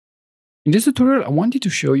In this tutorial, I wanted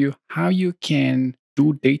to show you how you can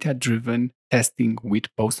do data-driven testing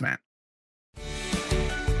with Postman.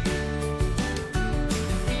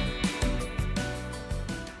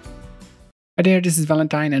 Hi there, this is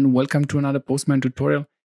Valentine and welcome to another Postman tutorial.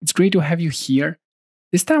 It's great to have you here.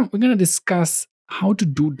 This time we're going to discuss how to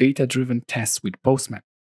do data-driven tests with Postman.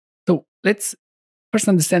 So let's first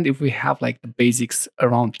understand if we have like the basics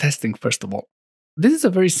around testing first of all. This is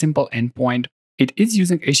a very simple endpoint. It is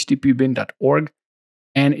using http://bin.org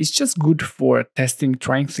and it's just good for testing,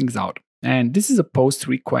 trying things out. And this is a post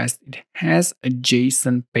request. It has a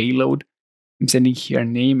JSON payload. I'm sending here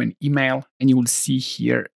name and email, and you will see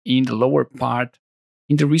here in the lower part,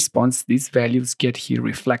 in the response, these values get here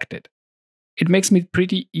reflected. It makes it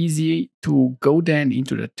pretty easy to go then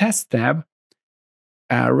into the test tab,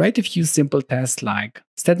 write a few simple tests like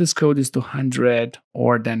status code is 200,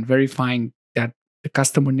 or then verifying that the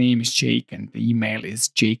customer name is Jake and the email is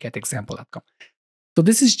jake@example.com. So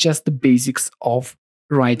this is just the basics of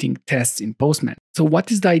writing tests in Postman. So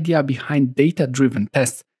what is the idea behind data-driven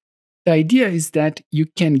tests? The idea is that you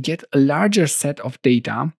can get a larger set of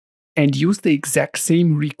data and use the exact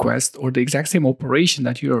same request or the exact same operation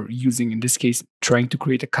that you're using, in this case, trying to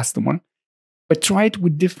create a customer, but try it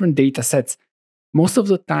with different data sets. Most of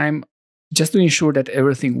the time, just to ensure that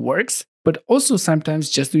everything works, but also sometimes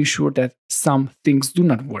just to ensure that some things do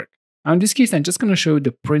not work. Now, in this case, I'm just going to show you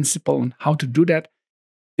the principle on how to do that.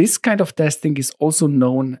 This kind of testing is also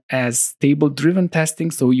known as table-driven testing.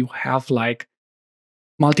 So you have like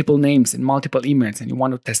multiple names and multiple emails and you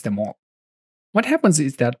want to test them all. What happens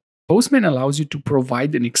is that Postman allows you to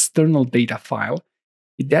provide an external data file.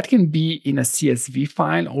 That can be in a CSV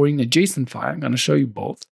file or in a JSON file. I'm going to show you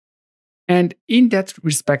both. And in that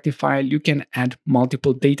respective file, you can add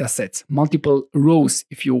multiple data sets, multiple rows.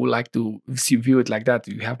 If you would like to view it like that,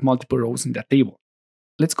 you have multiple rows in that table.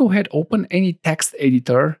 Let's go ahead, open any text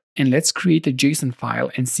editor, and let's create a JSON file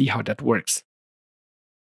and see how that works.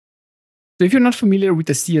 So if you're not familiar with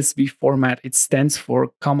the CSV format, it stands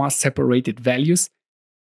for comma-separated values.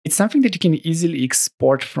 It's something that you can easily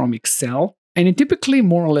export from Excel, and it typically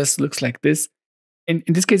more or less looks like this. And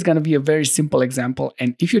in this case, it's going to be a very simple example.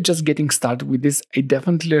 And if you're just getting started with this, I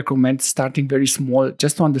definitely recommend starting very small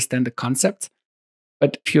just to understand the concepts.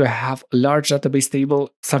 But if you have a large database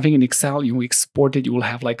table, something in Excel, you export it, you will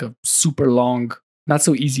have like a super long, not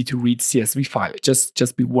so easy to read CSV file.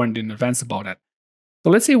 Just be warned in advance about that.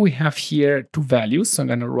 So let's say we have here two values. So I'm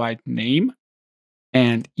going to write name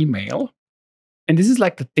and email. And this is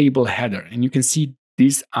like the table header. And you can see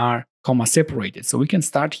these are comma separated. So we can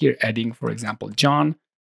start here adding, for example, John.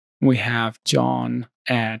 We have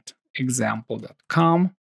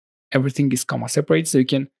john@example.com. Everything is comma separated. So you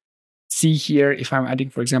can see here, if I'm adding,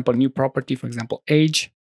 for example, a new property, for example,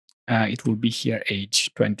 age, it will be here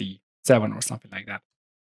age 27 or something like that.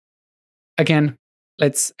 Again,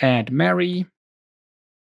 let's add Mary.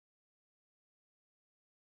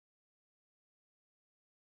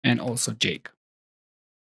 And also Jake.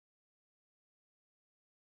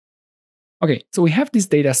 Okay, so we have this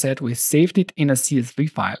data set, we saved it in a CSV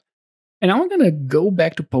file. And now we're going to go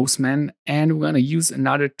back to Postman and we're going to use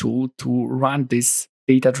another tool to run this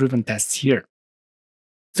data-driven tests here.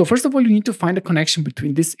 So first of all, you need to find a connection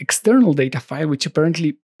between this external data file, which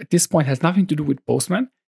apparently at this point has nothing to do with Postman,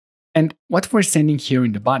 and what we're sending here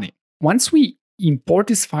in the body. Once we import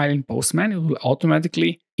this file in Postman, it will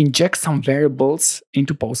automatically inject some variables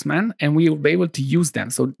into Postman and we will be able to use them.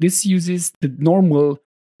 So this uses the normal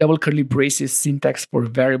double curly braces syntax for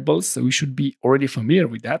variables. So we should be already familiar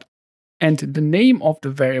with that. And the name of the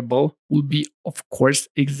variable will be, of course,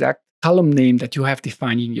 exact column name that you have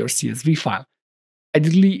defined in your CSV file.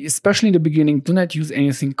 Ideally, especially in the beginning, do not use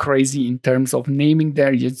anything crazy in terms of naming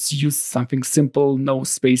there. Just use something simple, no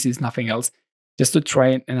spaces, nothing else, just to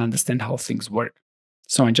try and understand how things work.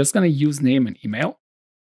 So I'm just going to use name and email.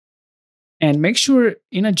 And make sure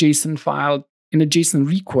in a JSON file, in a JSON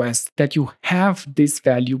request, that you have this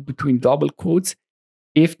value between double quotes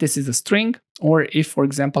if this is a string, or if, for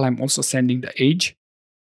example, I'm also sending the age.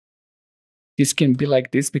 This can be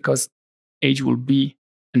like this because age will be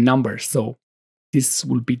a number. So this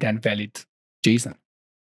will be then valid JSON.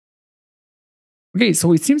 Okay,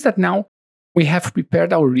 so it seems that now we have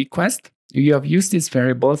prepared our request. You have used these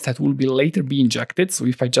variables that will later be injected. So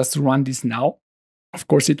if I just run this now, of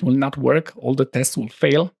course, it will not work. All the tests will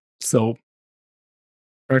fail. So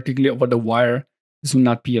practically over the wire, this will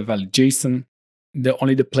not be a valid JSON.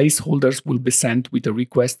 Only the placeholders will be sent with the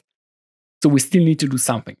request. So we still need to do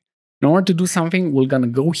something. In order to do something, we're going to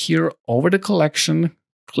go here over the collection,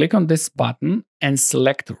 click on this button and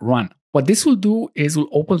select run. What this will do is we'll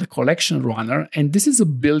open the collection runner, and this is a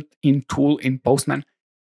built-in tool in Postman.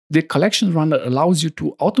 The collection runner allows you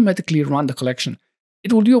to automatically run the collection.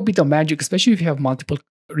 It will do a bit of magic, especially if you have multiple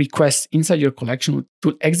requests inside your collection,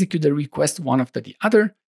 to execute the request one after the other.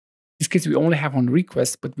 In this case, we only have one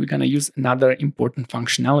request, but we're going to use another important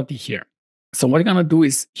functionality here. So what I'm going to do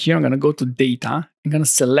is here, I'm going to go to data. I'm going to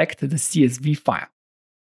select the CSV file.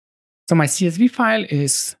 So my CSV file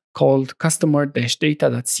is called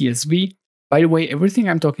customer-data.csv. By the way, everything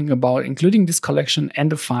I'm talking about, including this collection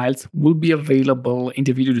and the files, will be available in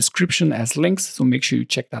the video description as links, so make sure you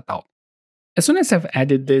check that out. As soon as I've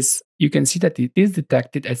added this, you can see that it is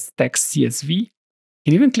detected as text CSV. You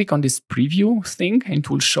can even click on this preview thing, and it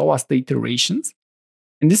will show us the iterations.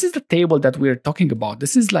 And this is the table that we're talking about.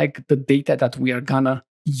 This is like the data that we are gonna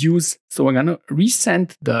use. So we're gonna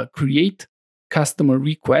resend the create customer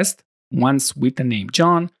request once with the name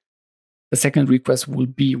John. The second request will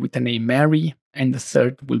be with the name Mary, and the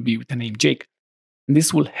third will be with the name Jake. And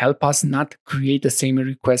this will help us not create the same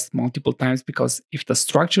request multiple times, because if the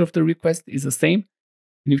structure of the request is the same,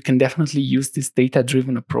 then you can definitely use this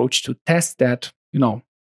data-driven approach to test that,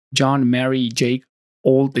 John, Mary, Jake,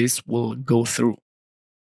 all this will go through.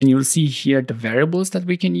 And you'll see here the variables that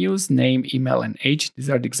we can use, name, email, and age. These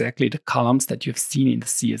are exactly the columns that you've seen in the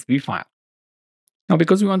CSV file. Now,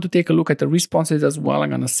 because we want to take a look at the responses as well, I'm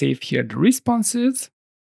going to save here the responses.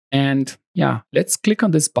 And yeah, let's click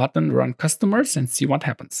on this button, Run Customers, and see what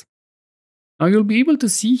happens. Now, you'll be able to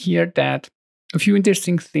see here that a few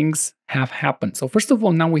interesting things have happened. So first of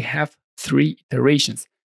all, now we have 3 iterations.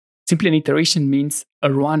 Simply an iteration means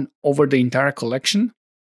a run over the entire collection.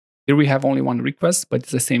 Here we have only one request, but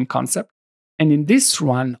it's the same concept. And in this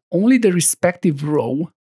run, only the respective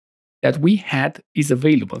row that we had is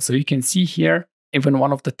available. So you can see here, even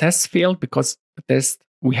one of the tests failed because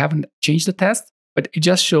we haven't changed the test, but it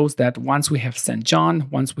just shows that once we have sent John,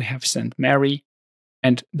 once we have sent Mary,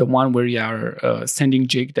 and the one where we are sending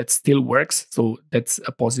Jake, that still works. So that's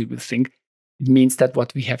a positive thing. It means that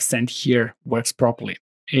what we have sent here works properly.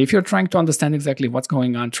 If you're trying to understand exactly what's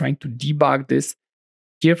going on, trying to debug this,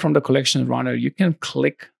 here from the collection runner, you can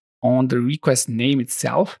click on the request name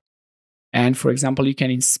itself. And for example, you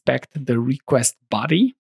can inspect the request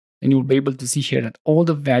body, and you'll be able to see here that all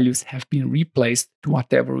the values have been replaced to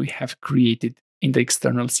whatever we have created in the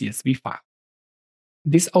external CSV file.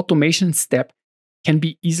 This automation step can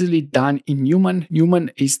be easily done in Newman.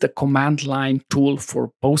 Newman is the command line tool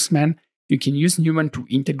for Postman. You can use Newman to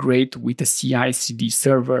integrate with a CI/CD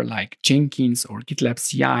server like Jenkins or GitLab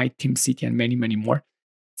CI, TeamCity, and many, many more.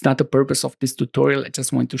 It's not the purpose of this tutorial. I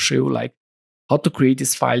just want to show you how to create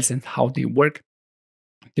these files and how they work.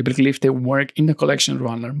 Typically, if they work in the collection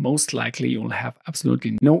runner, most likely you'll have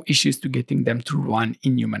absolutely no issues to getting them to run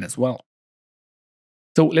in Newman as well.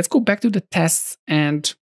 So let's go back to the tests.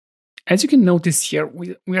 And as you can notice here,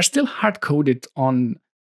 we are still hard-coded on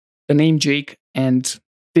the name Jake and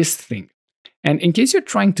this thing. And in case you're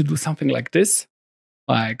trying to do something like this,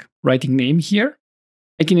 like writing name here,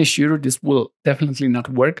 I can assure you this will definitely not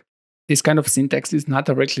work. This kind of syntax is not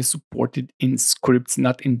directly supported in scripts,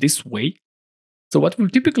 not in this way. So what we'll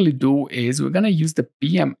typically do is we're going to use the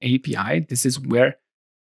PM API. This is where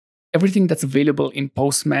everything that's available in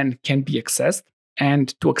Postman can be accessed.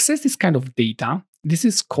 And to access this kind of data, this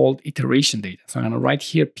is called iteration data. So I'm going to write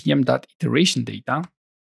here pm.iteration data.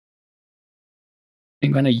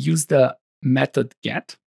 I'm going to use the method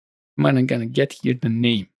get. I'm going to get here the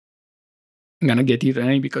name. I'm going to get here the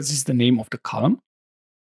name because it's the name of the column.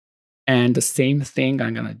 And the same thing,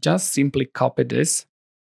 I'm going to just simply copy this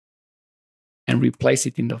and replace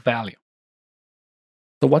it in the value.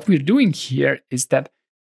 So what we're doing here is that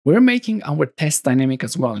we're making our test dynamic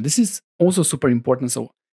as well. And this is also super important.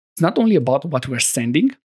 So it's not only about what we're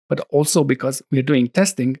sending, but also because we're doing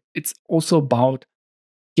testing, it's also about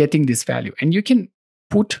getting this value. And you can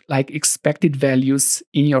put expected values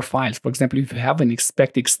in your files. For example, if you have an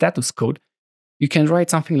expected status code, you can write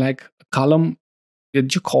something like a column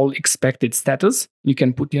that you call expected status. You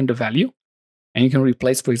can put in the value, and you can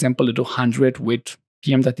replace, for example, the 100 with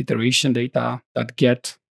pm.iteration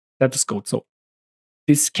data.get status code. So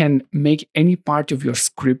this can make any part of your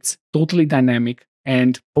scripts totally dynamic,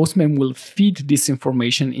 and Postman will feed this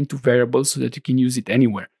information into variables so that you can use it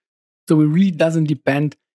anywhere. So it really doesn't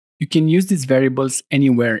depend. You can use these variables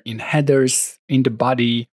anywhere, in headers, in the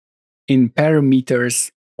body, in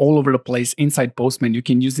parameters, all over the place inside Postman. You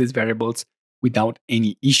can use these variables without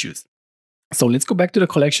any issues. So let's go back to the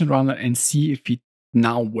collection runner and see if it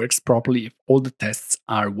now works properly, if all the tests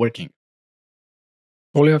are working.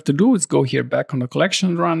 All you have to do is go here back on the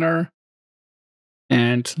collection runner,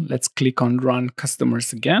 and let's click on Run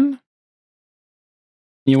Customers again.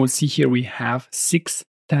 You will see here we have 6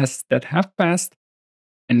 tests that have passed,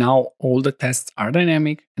 and now all the tests are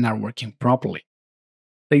dynamic and are working properly.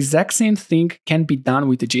 The exact same thing can be done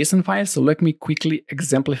with the JSON file, so let me quickly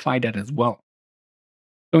exemplify that as well.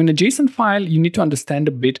 So in the JSON file, you need to understand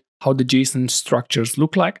a bit how the JSON structures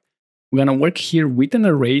look like. We're going to work here with an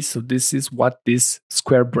array, so this is what these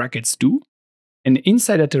square brackets do. And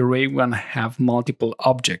inside that array, we're going to have multiple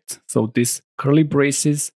objects. So these curly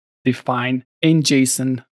braces define in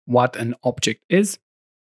JSON what an object is.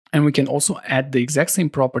 And we can also add the exact same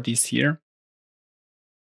properties here.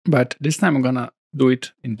 But this time I'm going to do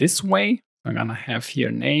it in this way. I'm going to have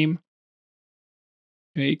here name,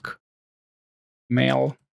 Jake,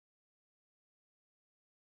 male.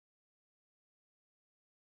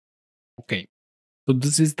 Okay, so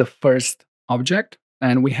this is the first object,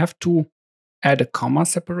 and we have to add a comma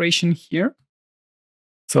separation here.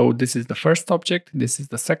 So this is the first object, this is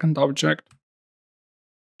the second object,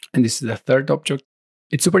 and this is the third object.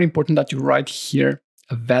 It's super important that you write here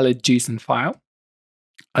a valid JSON file,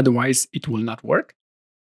 otherwise it will not work.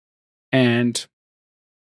 And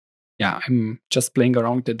yeah, I'm just playing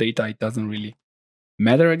around with the data. It doesn't really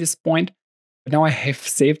matter at this point. But now I have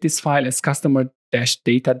saved this file as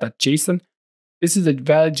customer-data.json. This is a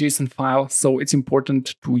valid JSON file, so it's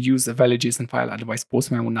important to use a valid JSON file, otherwise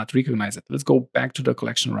Postman will not recognize it. Let's go back to the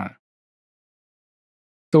collection runner.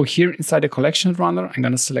 So here inside the collection runner, I'm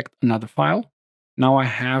going to select another file. Now I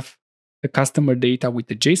have the customer data with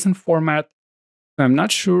the JSON format. I'm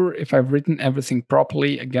not sure if I've written everything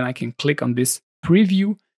properly. Again, I can click on this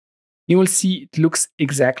preview. You will see it looks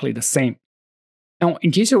exactly the same. Now,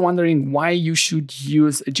 in case you're wondering why you should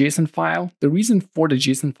use a JSON file, the reason for the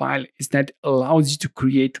JSON file is that it allows you to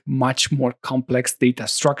create much more complex data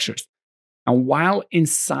structures. And while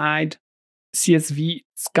inside CSV,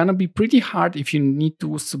 it's gonna be pretty hard if you need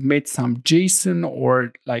to submit some JSON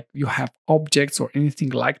or like you have objects or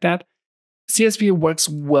anything like that. CSV works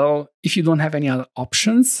well if you don't have any other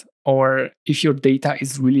options or if your data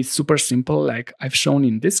is really super simple, like I've shown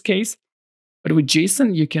in this case. But with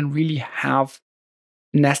JSON, you can really have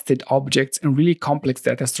nested objects and really complex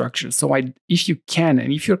data structures. So if you can,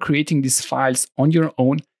 and if you're creating these files on your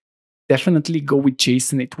own, definitely go with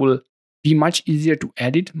JSON. It will be much easier to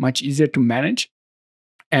edit, much easier to manage.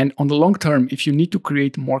 And on the long term, if you need to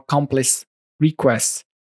create more complex requests,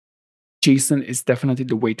 JSON is definitely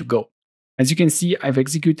the way to go. As you can see, I've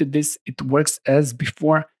executed this. It works as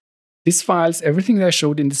before. These files, everything that I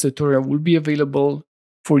showed in this tutorial will be available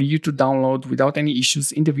for you to download without any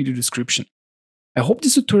issues in the video description. I hope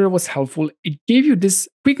this tutorial was helpful. It gave you this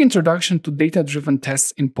quick introduction to data-driven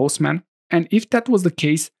tests in Postman. And if that was the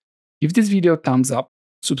case, give this video a thumbs up,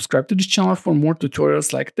 subscribe to this channel for more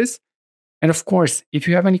tutorials like this. And of course, if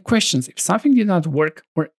you have any questions, if something did not work,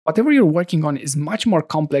 or whatever you're working on is much more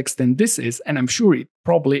complex than this is, and I'm sure it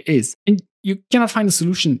probably is, and you cannot find a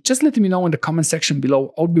solution, just let me know in the comment section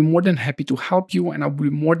below. I'll be more than happy to help you, and I'll be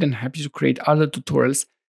more than happy to create other tutorials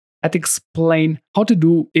that explain how to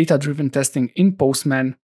do data-driven testing in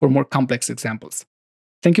Postman for more complex examples.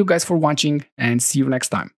 Thank you guys for watching, and see you next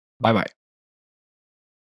time. Bye-bye.